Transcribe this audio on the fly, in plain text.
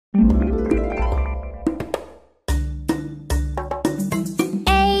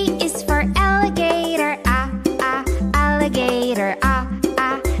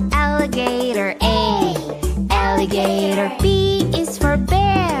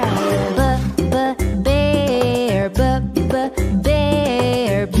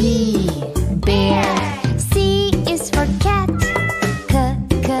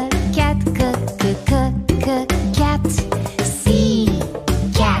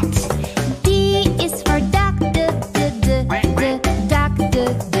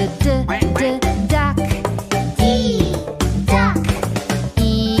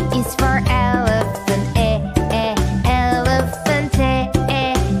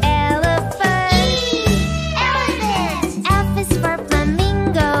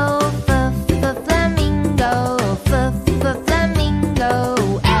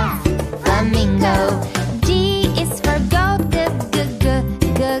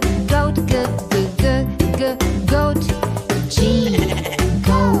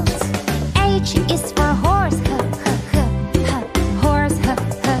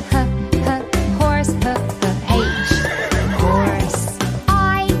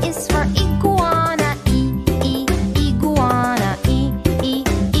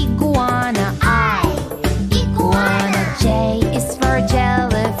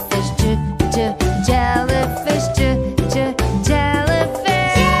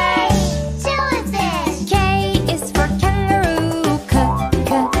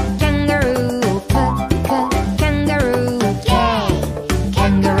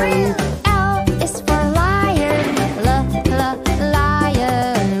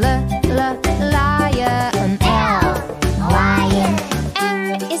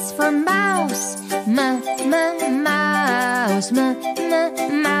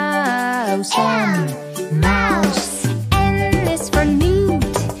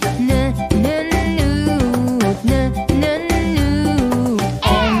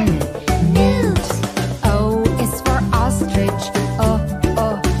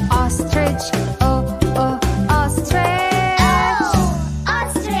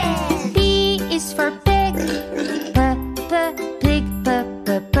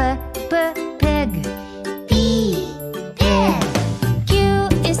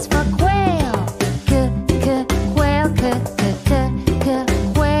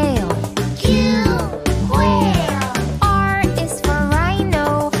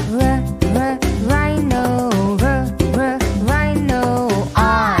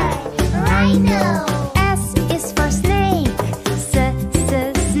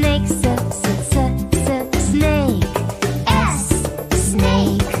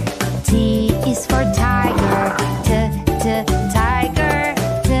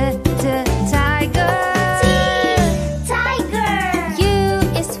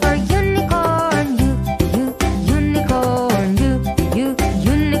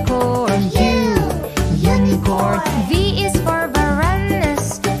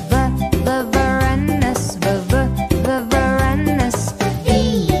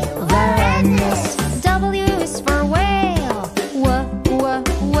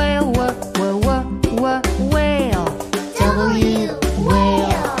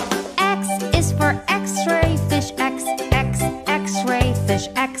fish.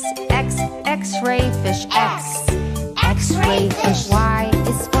 X, X, X-ray fish. X, X-ray fish. Y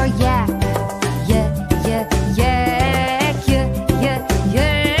is for yak. Yak, yak, yak, yak, yak.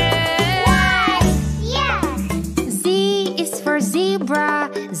 Y, yak. Z is for zebra.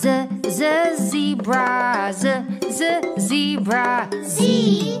 Z, zebra. Z, zebra.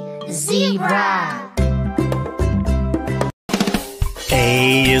 Z, zebra.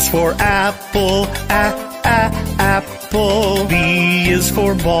 A is for apple. Apple. B is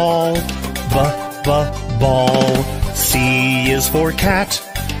for ball. Ball. C is for cat.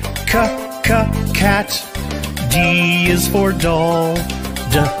 Cat. D is for doll.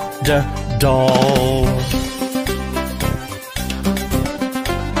 Doll.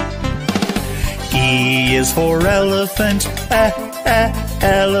 E is for elephant.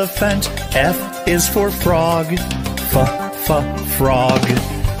 Elephant. F is for frog. Frog.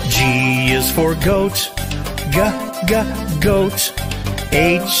 G is for goat. Goat.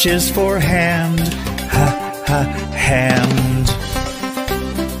 H is for hand. Hand.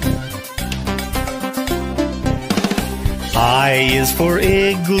 I is for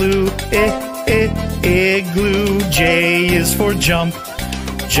igloo. Igloo. J is for jump.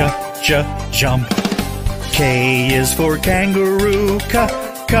 Jump. K is for kangaroo.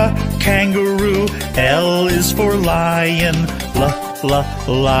 Kangaroo. L is for lion.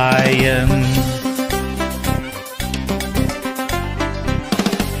 Lion.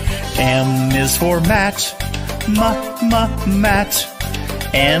 M is for mat. Mat.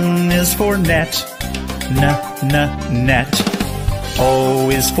 N is for net. Net. O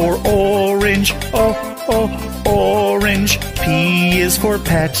is for orange. Orange. P is for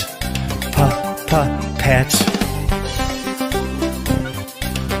pet. Pet.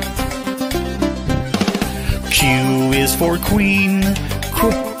 Q is for queen.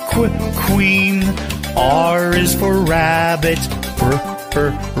 Queen. R is for rabbit.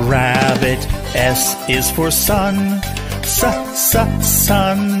 Rabbit. S is for sun.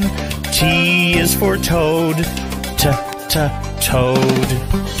 Sun. T is for toad. Toad.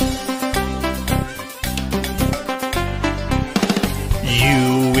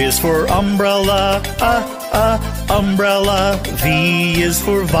 U is for umbrella. Umbrella. V is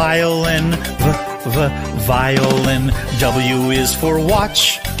for violin. Violin. W is for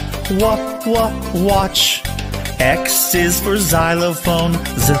watch. Watch. X is for xylophone.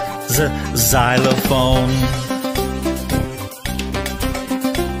 Xylophone.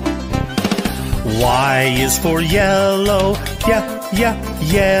 Y is for yellow.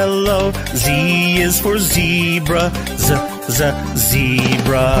 Yellow. Z is for zebra.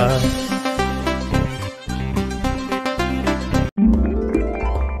 Zebra.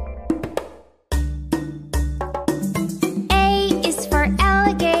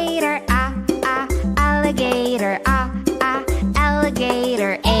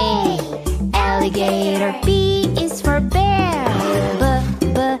 Alligator. B is for bear.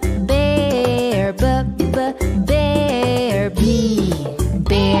 Bear. Bear. B,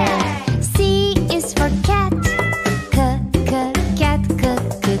 bear. C is for cat.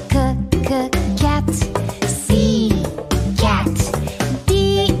 Cat. C, cat. D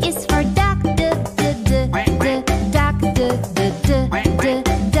is for duck.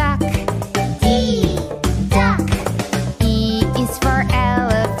 Duck. E, duck. E is for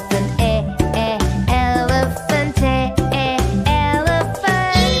elephant. Elephant.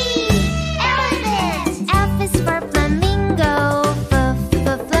 Elephant. F is for flamingo.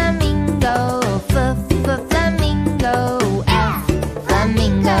 Flamingo. F,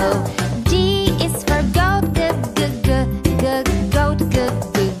 flamingo. G is for goat.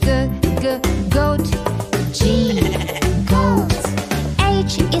 Goat. G, goat.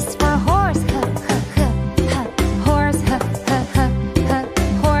 H is for horse. Horse.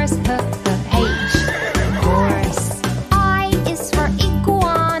 H, horse. I is for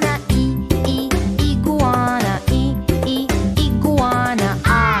iguana. Iguana. I,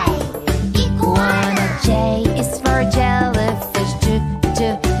 iguana. J is for jellyfish.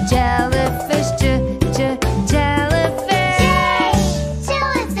 Jellyfish. Jellyfish.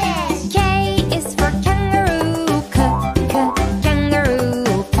 K is for kangaroo.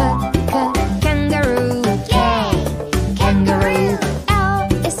 Kangaroo. K, kangaroo. L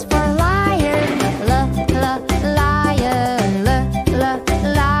is for lion.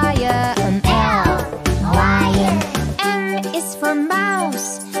 Lion. L, lion. M is for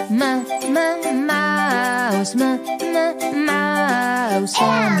mouse. Mouse.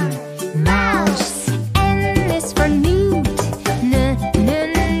 Mouse. N is for newt. Newt.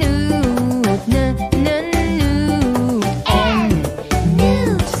 N,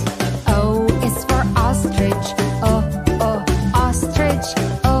 newt. O is for ostrich. Ostrich.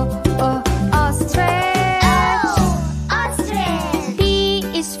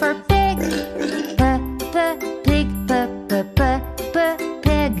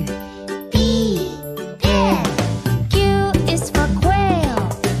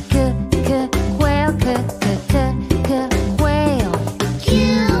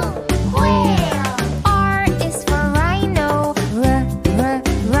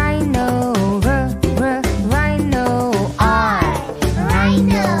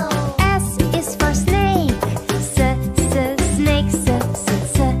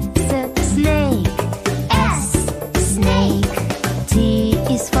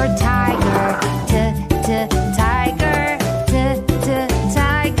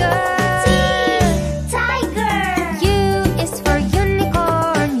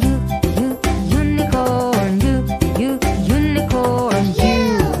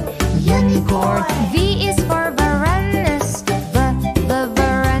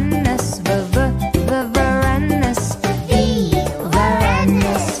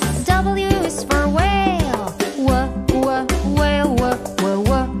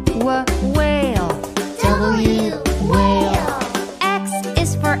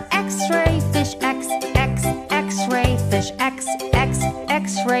 for X-ray fish. X, X, X-ray fish. X, X,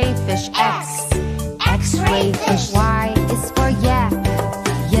 X-ray fish. X, X-ray fish. Y is for yak.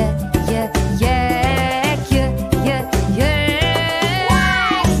 Y, y, yak. Y, y,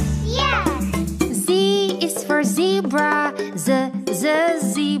 yak. Yak. Z is for zebra. Z, z,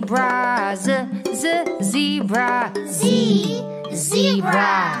 zebra. Z, z, zebra. Z,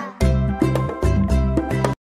 zebra.